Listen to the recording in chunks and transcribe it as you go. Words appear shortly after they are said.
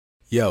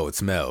Yo,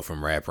 it's Mel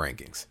from Rap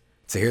Rankings.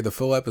 To hear the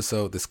full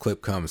episode this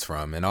clip comes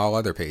from and all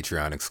other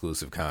Patreon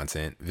exclusive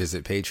content,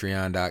 visit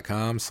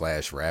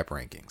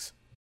patreon.com/raprankings.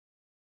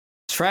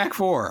 Track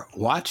 4,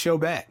 Watch Your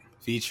Back,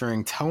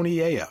 featuring Tony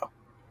Yayo.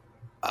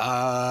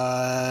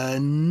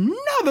 Another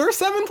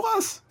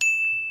 7+.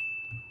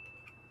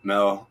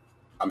 Mel,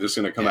 I'm just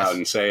going to come out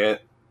and say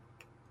it.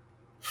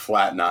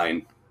 Flat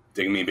 9.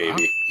 Dig me,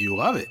 baby. You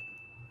love it.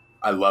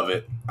 I love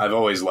it. I've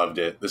always loved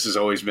it. This has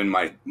always been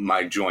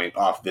my joint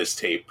off this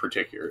tape,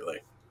 particularly.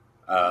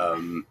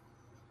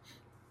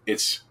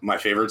 It's my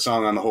favorite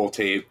song on the whole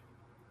tape.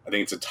 I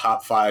think it's a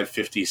top 5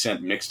 50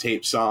 Cent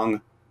mixtape song,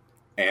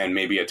 and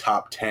maybe a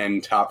top 10,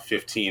 top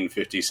 15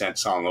 50 Cent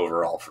song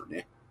overall for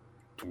me.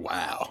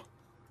 Wow.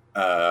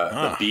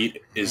 The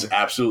beat is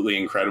absolutely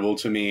incredible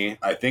to me.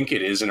 I think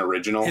it is an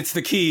original. It's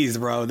the keys,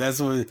 bro. That's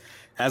what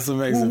makes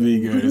the beat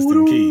good. It's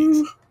the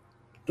keys.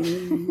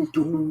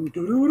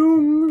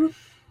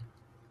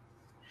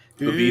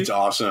 The beat's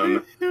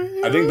awesome.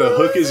 I think the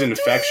hook is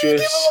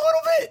infectious. Give him a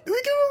little bit. We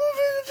give him a little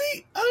bit of the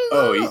beat.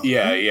 Oh,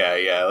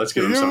 yeah. Let's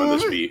give him some of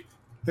this beat.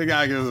 The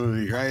guy gives him a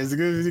beat, right? It's a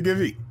good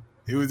beat.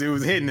 It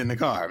was hitting in the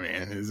car,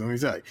 man. Let me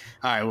tell you.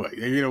 All right, look.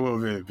 They get a little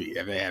bit of beat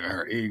if they haven't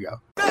heard it. Here you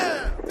go.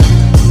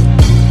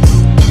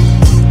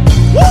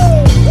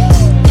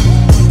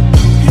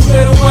 You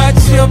better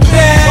watch your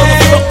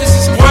back. Motherfuckers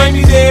is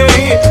grimy down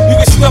here. You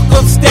get stuck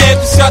upstairs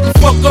and shot the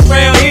fuck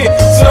around here.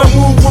 So I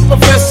move with my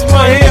vest in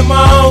my hand,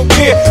 my own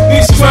gear.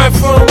 Niggas trying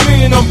for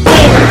me and I'm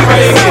booming. You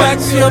better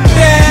watch your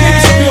back.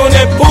 Niggas be on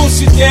that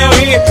bullshit down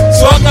here.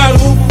 So I gotta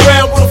move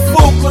around with a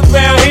full clip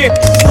down here.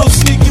 Little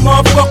sneaky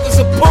motherfuckers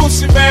are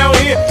bullshit around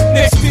here.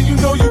 Next thing you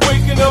know, you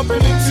waking up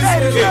and it's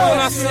just when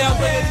I say I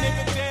let a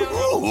nigga down.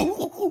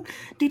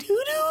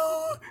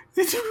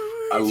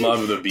 I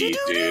love the beat,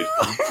 dude.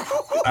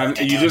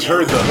 You just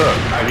heard the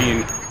hook. I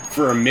mean,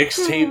 for a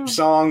mixtape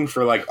song,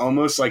 for like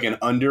almost like an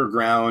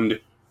underground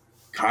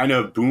kind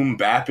of boom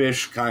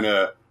bap-ish kind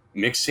of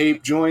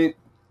mixtape joint,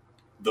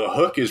 the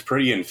hook is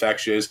pretty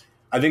infectious.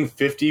 I think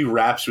 50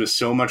 raps with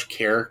so much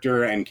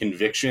character and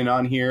conviction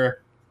on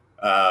here.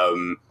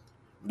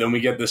 Then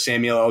we get the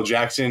Samuel L.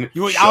 Jackson. I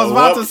was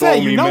about to say,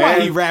 you know why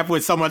he rapped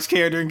with so much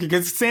character?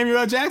 Because Samuel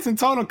L. Jackson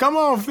told him, "Come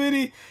on,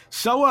 50,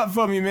 show up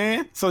for me,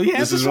 man." So he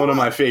has This is one of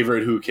my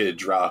favorite Who Kid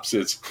drops.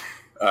 It's,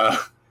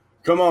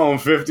 "Come on,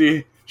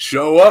 50,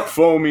 show up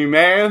for me,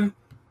 man."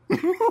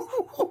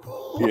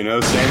 You know,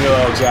 Samuel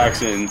L.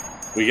 Jackson.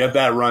 We get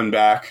that run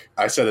back.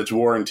 I said it's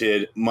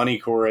warranted. Money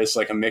chorus,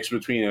 like a mix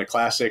between a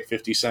classic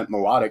 50 Cent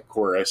melodic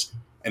chorus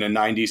and a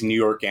 90s New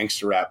York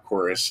gangster rap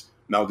chorus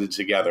melded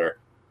together.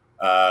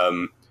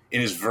 In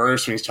his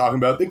verse when he's talking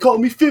about, "They call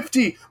me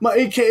 50, my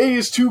AKA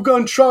is Two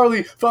Gun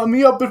Charlie, find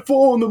me up at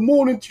 4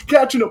 a.m.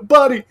 catching a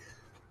body."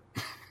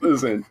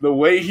 Listen, the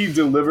way he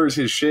delivers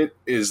his shit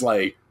is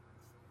like,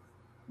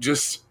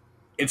 just,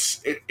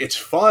 it's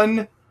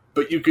fun,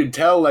 but you could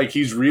tell like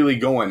he's really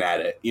going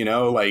at it, you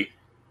know, like,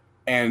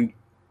 and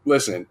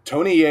listen,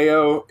 Tony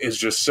Yayo is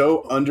just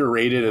so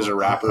underrated as a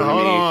rapper to me.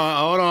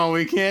 Hold on,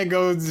 we can't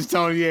go to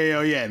Tony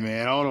Yayo yet,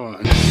 man. Hold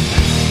on.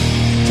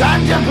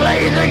 Time to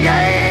play the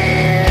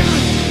game.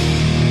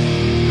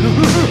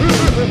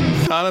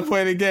 Time to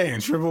play the game.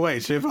 Triple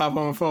H, hip hop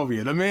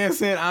homophobia. The man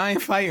said, "I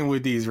ain't fighting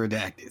with these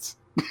redacteds."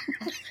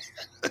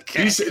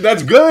 Okay.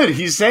 That's good.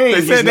 He's saying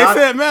they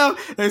said, Mel.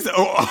 They said,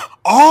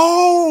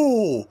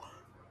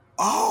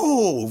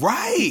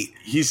 right.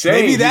 He's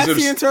saying maybe that's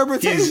the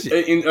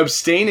interpretation. He's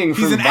abstaining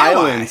from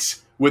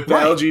violence with the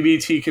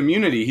LGBT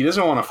community. He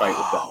doesn't want to fight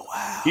with them.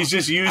 Wow. He's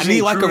just using. I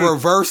need like a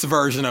reverse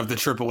version of the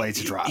Triple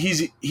H drop.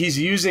 He's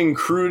using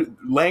crude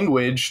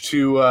language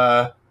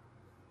to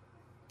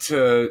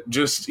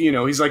just, you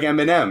know, he's like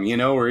Eminem, you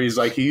know, where he's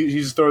like he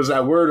just throws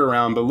that word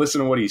around, but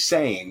listen to what he's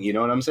saying. You know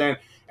what I'm saying?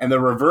 And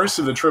the reverse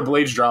of the Triple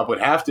H drop would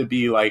have to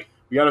be like,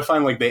 we got to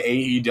find like the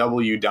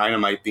AEW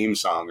Dynamite theme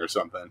song or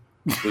something.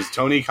 Does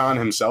Tony Khan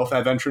himself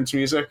have entrance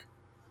music?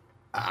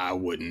 I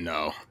wouldn't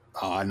know.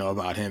 All I know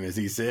about him is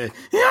he said,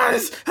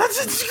 "Yes,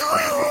 that's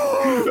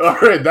all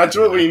right, that's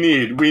what we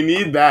need. We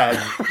need that.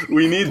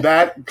 We need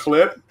that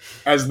clip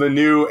as the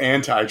new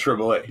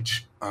anti-Triple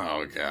H."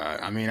 Oh, God.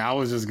 I mean, I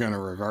was just going to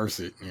reverse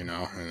it, you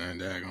know, and then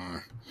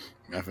daggone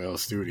FL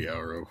Studio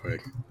real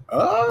quick.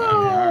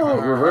 Oh,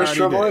 reverse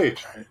Triple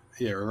H.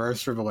 Yeah,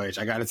 reverse Triple H.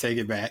 I got to take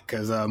it back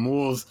because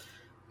Mools,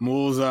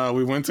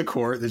 we went to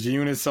court. The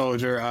G-Unit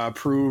soldier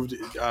proved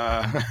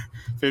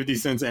 50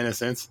 Cent's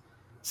innocence.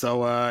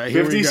 So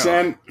here we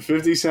go.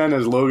 50 Cent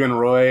as Logan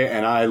Roy,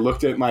 and I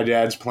looked at my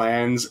dad's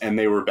plans, and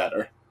they were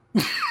better.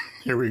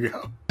 Here we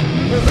go.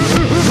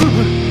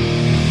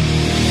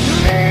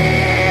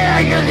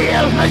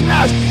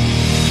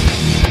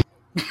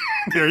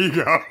 There you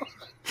go.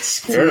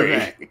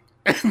 Scary.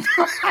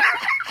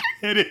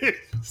 It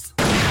is.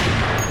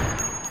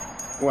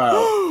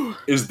 Wow.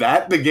 Is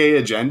that the gay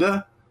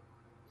agenda?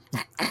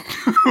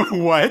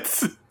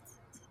 What?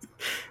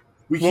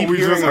 We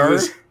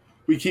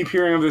keep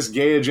hearing of this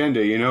gay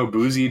agenda, you know,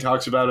 Boozy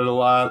talks about it a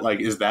lot. Like,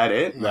 is that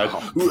it? No. Like,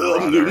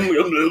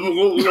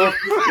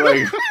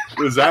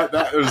 was that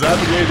the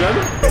gay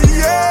agenda?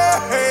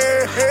 Yeah.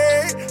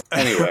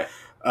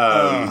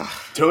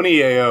 Tony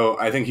Yayo,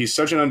 I think he's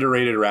such an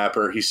underrated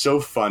rapper. He's so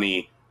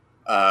funny.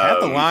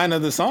 That's the line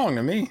of the song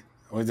to me.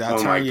 Was I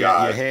turn your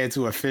head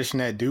to a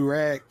fishnet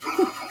do-rag?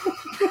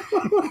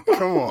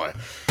 Come on,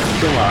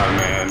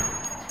 man.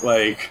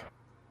 Like,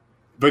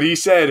 but he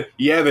said,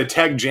 yeah, the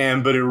tech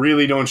jam, but it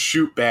really don't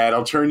shoot bad.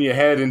 I'll turn your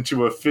head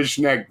into a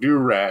fishnet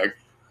do-rag.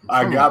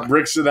 I got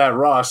bricks of that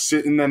raw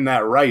sitting in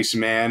that rice,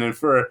 man. And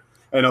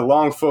a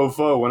long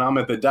fofo when I'm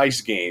at the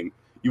dice game.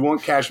 You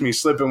won't catch me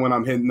slipping when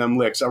I'm hitting them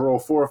licks. I roll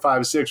 4,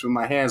 5, 6 with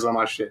my hands on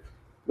my shit.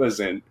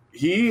 Listen,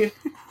 he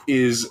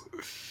is,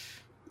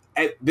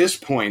 at this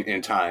point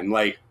in time,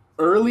 like,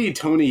 early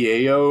Tony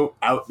Yayo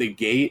out the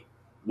gate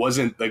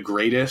wasn't the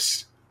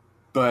greatest,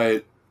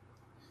 but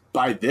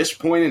by this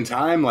point in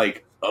time,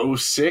 like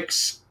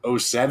 06,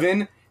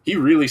 07, he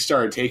really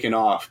started taking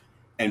off,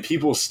 and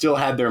people still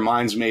had their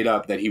minds made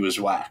up that he was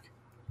whack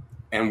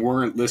and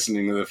weren't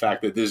listening to the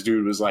fact that this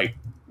dude was like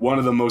one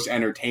of the most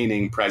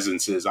entertaining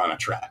presences on a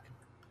track.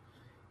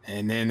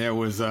 And then there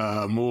was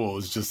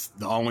Moles, just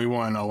the only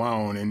one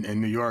alone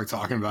in New York,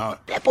 talking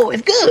about that boy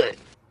is good.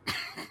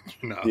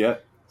 Yeah,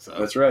 so,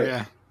 that's right.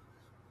 Yeah,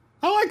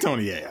 I like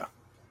Tony Yayo. So,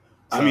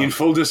 I mean,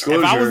 full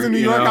disclosure, if I was in New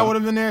York, I would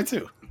have been there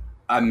too.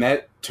 I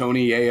met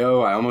Tony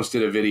Yayo. I almost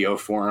did a video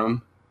for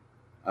him.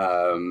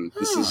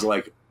 This is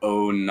like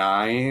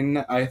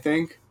 09, I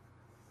think.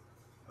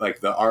 Like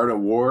the Art of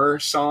War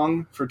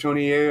song for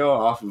Tony Yayo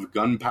off of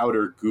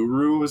Gunpowder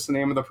Guru was the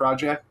name of the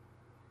project.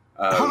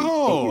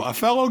 A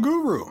fellow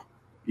guru.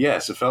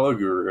 Yes, a fellow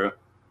guru.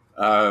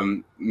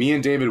 Me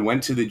and David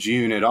went to the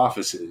G-Unit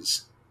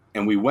offices,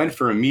 and we went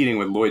for a meeting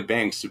with Lloyd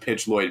Banks to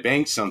pitch Lloyd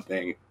Banks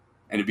something.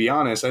 And to be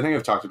honest, I think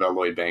I've talked about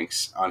Lloyd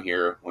Banks on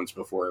here once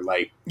before.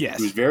 Like, yes.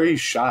 He was very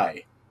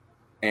shy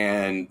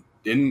and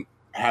didn't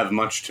have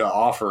much to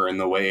offer in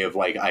the way of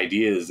like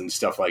ideas and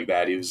stuff like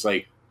that. He was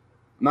like,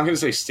 I'm not going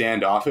to say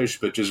standoffish,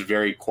 but just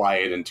very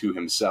quiet and to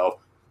himself.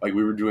 Like,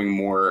 we were doing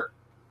more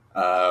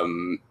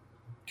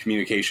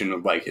communication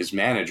with like his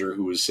manager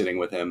who was sitting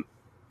with him.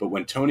 But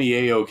when Tony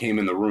Yayo came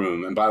in the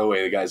room, and by the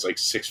way, the guy's like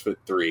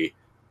 6'3",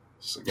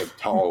 just like a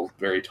tall,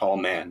 very tall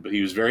man, but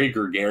he was very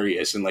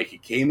gregarious, and like he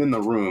came in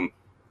the room,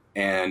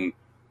 and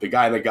the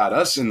guy that got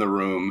us in the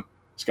room,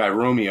 this guy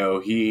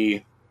Romeo,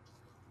 he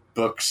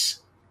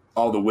books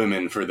all the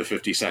women for the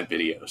 50 Cent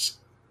videos.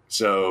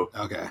 So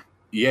okay.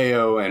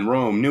 Yayo and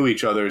Rome knew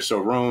each other, so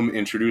Rome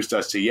introduced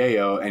us to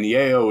Yayo, and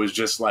Yayo was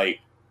just like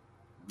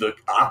the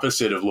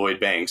opposite of Lloyd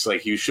Banks.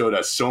 Like, he showed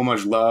us so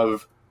much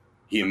love.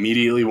 He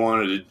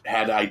immediately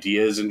had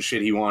ideas and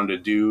shit he wanted to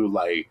do,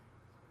 like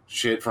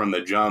shit from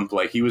the jump.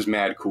 Like, he was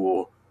mad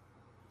cool.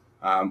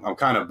 I'm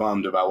kind of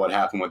bummed about what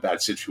happened with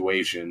that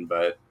situation,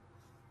 but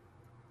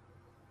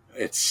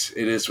it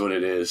is what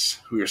it is.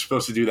 We were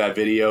supposed to do that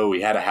video.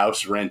 We had a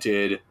house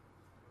rented.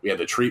 We had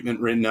the treatment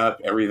written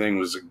up. Everything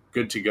was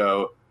good to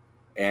go.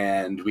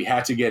 And we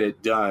had to get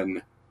it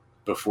done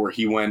before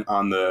he went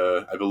on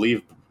the, I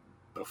believe,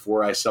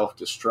 Before I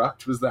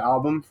Self-Destruct was the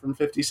album from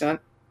 50 Cent.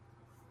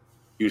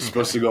 He was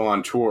supposed to go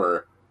on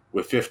tour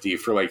with 50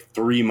 for like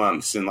 3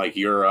 months in like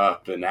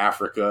Europe and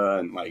Africa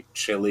and like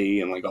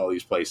Chile and like all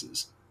these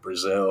places,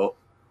 Brazil.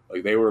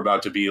 Like, they were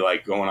about to be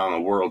like going on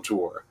a world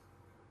tour.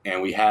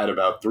 And we had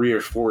about 3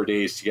 or 4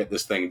 days to get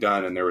this thing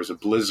done. And there was a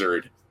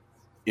blizzard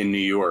in New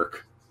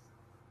York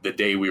the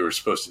day we were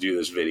supposed to do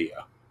this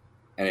video.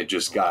 And it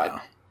just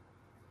got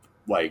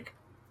like,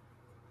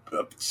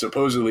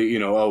 supposedly, you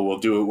know, oh, we'll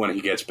do it when he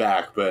gets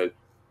back. But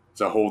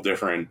it's a whole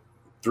different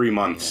 3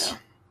 months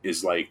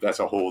is like, that's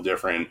a whole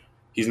different,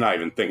 he's not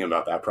even thinking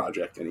about that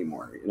project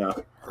anymore, you know?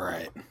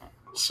 Right.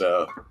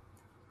 So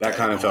that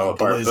kind of fell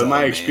apart. But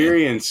my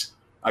experience,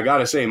 I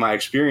gotta say, my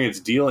experience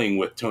dealing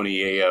with Tony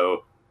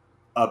Yayo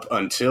up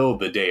until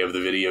the day of the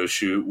video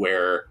shoot,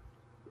 where,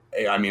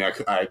 I mean,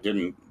 I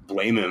didn't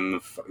blame him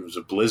if it was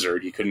a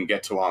blizzard. He couldn't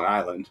get to Long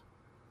Island.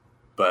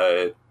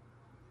 But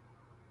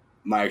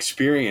my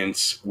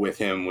experience with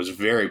him was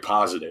very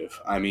positive.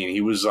 I mean,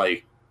 he was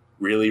like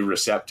really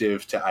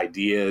receptive to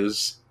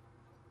ideas.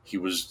 He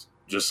was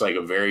just like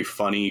a very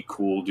funny,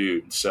 cool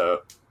dude.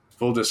 So,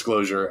 full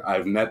disclosure,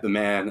 I've met the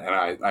man,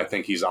 and I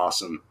think he's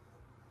awesome.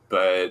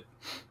 But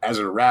as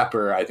a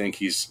rapper, I think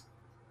he's,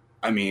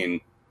 I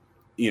mean,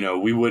 you know,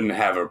 we wouldn't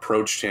have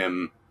approached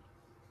him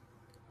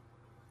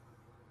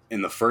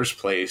in the first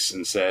place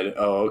and said,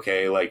 oh,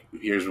 okay, like,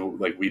 here's,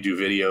 like, we do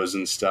videos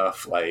and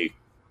stuff, like,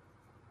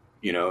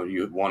 you know,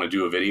 you want to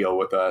do a video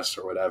with us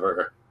or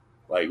whatever.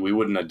 Like, we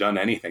wouldn't have done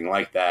anything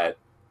like that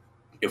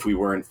if we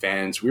weren't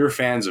fans. We were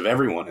fans of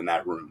everyone in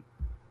that room.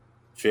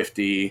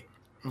 50,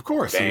 of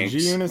course, Banks,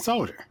 G-Unit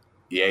Soldier,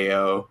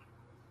 Yayo,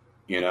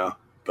 you know,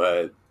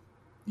 but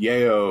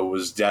Yayo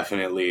was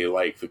definitely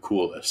like the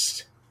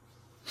coolest.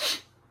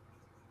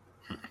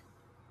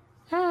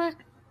 All right.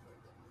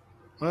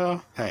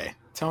 Well, hey,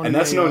 Tony. And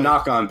that's no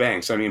knock on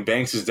Banks. I mean,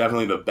 Banks is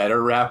definitely the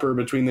better rapper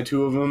between the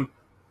two of them.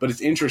 But it's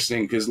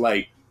interesting because,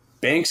 like,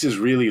 Banks is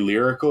really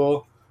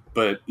lyrical,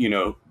 but, you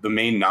know, the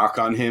main knock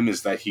on him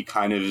is that he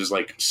kind of is,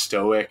 like,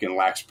 stoic and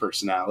lacks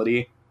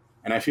personality.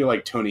 And I feel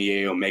like Tony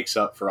Yayo makes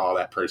up for all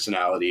that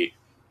personality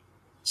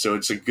So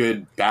it's a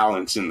good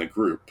balance in the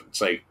group.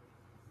 It's like,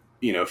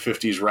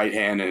 50's right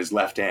hand and his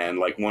left hand.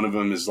 Like one of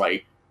them is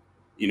like,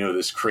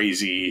 this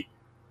crazy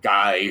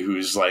guy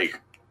who's like,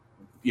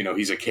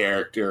 he's a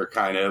character,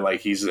 kind of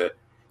like he's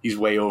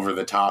way over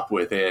the top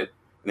with it.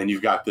 And then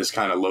you've got this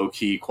kind of low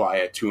key,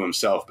 quiet to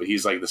himself, but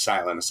he's like the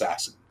silent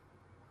assassin.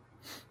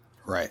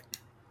 Right.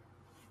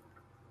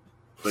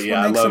 But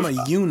yeah, makes him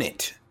a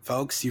unit,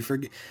 folks. You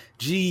forget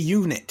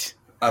G-Unit.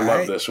 I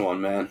love this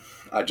one, man.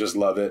 I just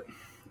love it.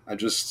 I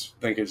just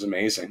think it's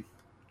amazing.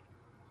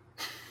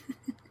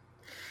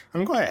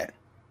 I'm glad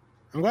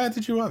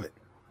that you love it.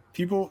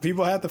 People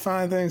have to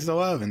find things to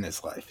love in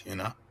this life,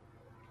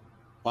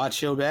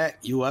 Watch your back,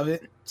 you love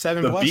it.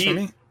 7+ for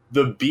me.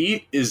 The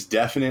beat is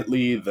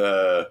definitely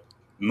the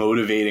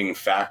motivating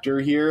factor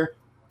here,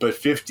 but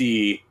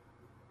 50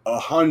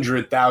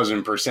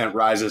 100,000%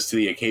 rises to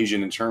the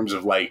occasion in terms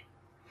of like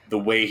the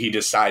way he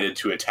decided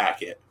to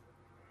attack it.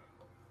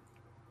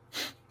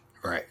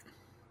 Right.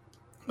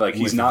 Like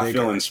he's not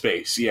filling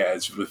space. Yeah,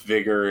 it's with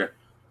vigor,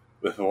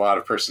 with a lot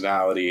of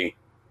personality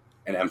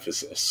and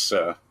emphasis.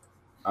 So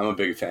I'm a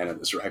big fan of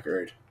this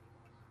record.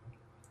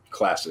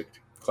 Classic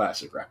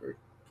record.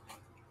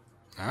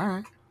 All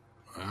right.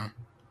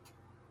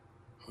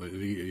 Well,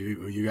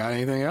 you got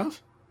anything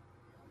else?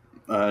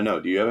 No.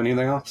 Do you have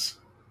anything else?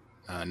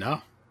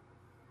 No.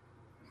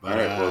 But, all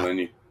right. Well,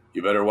 then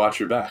you better watch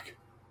your back.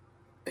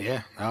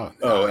 Yeah. And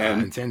I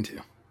intend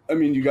to. I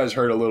mean, you guys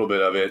heard a little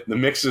bit of it. The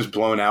mix is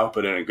blown out,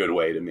 but in a good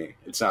way to me.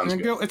 It sounds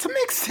good. It's a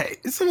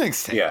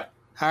mixtape. Yeah.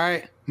 All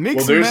right. Mel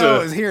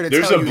is here to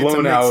tell you it's a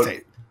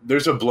mixtape.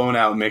 There's a blown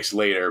out mix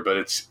later, but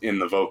it's in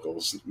the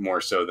vocals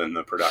more so than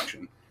the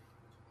production.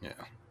 Yeah.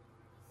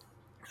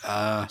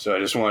 So I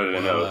just wanted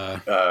to know.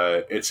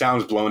 It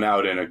sounds blown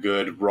out in a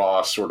good,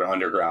 raw, sort of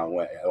underground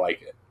way. I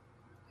like it.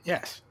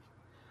 Yes.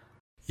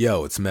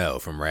 Yo, it's Mel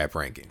from Rap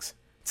Rankings.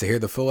 To hear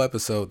the full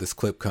episode this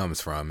clip comes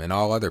from and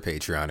all other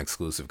Patreon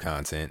exclusive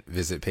content,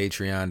 visit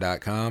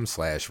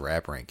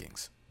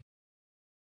patreon.com/raprankings.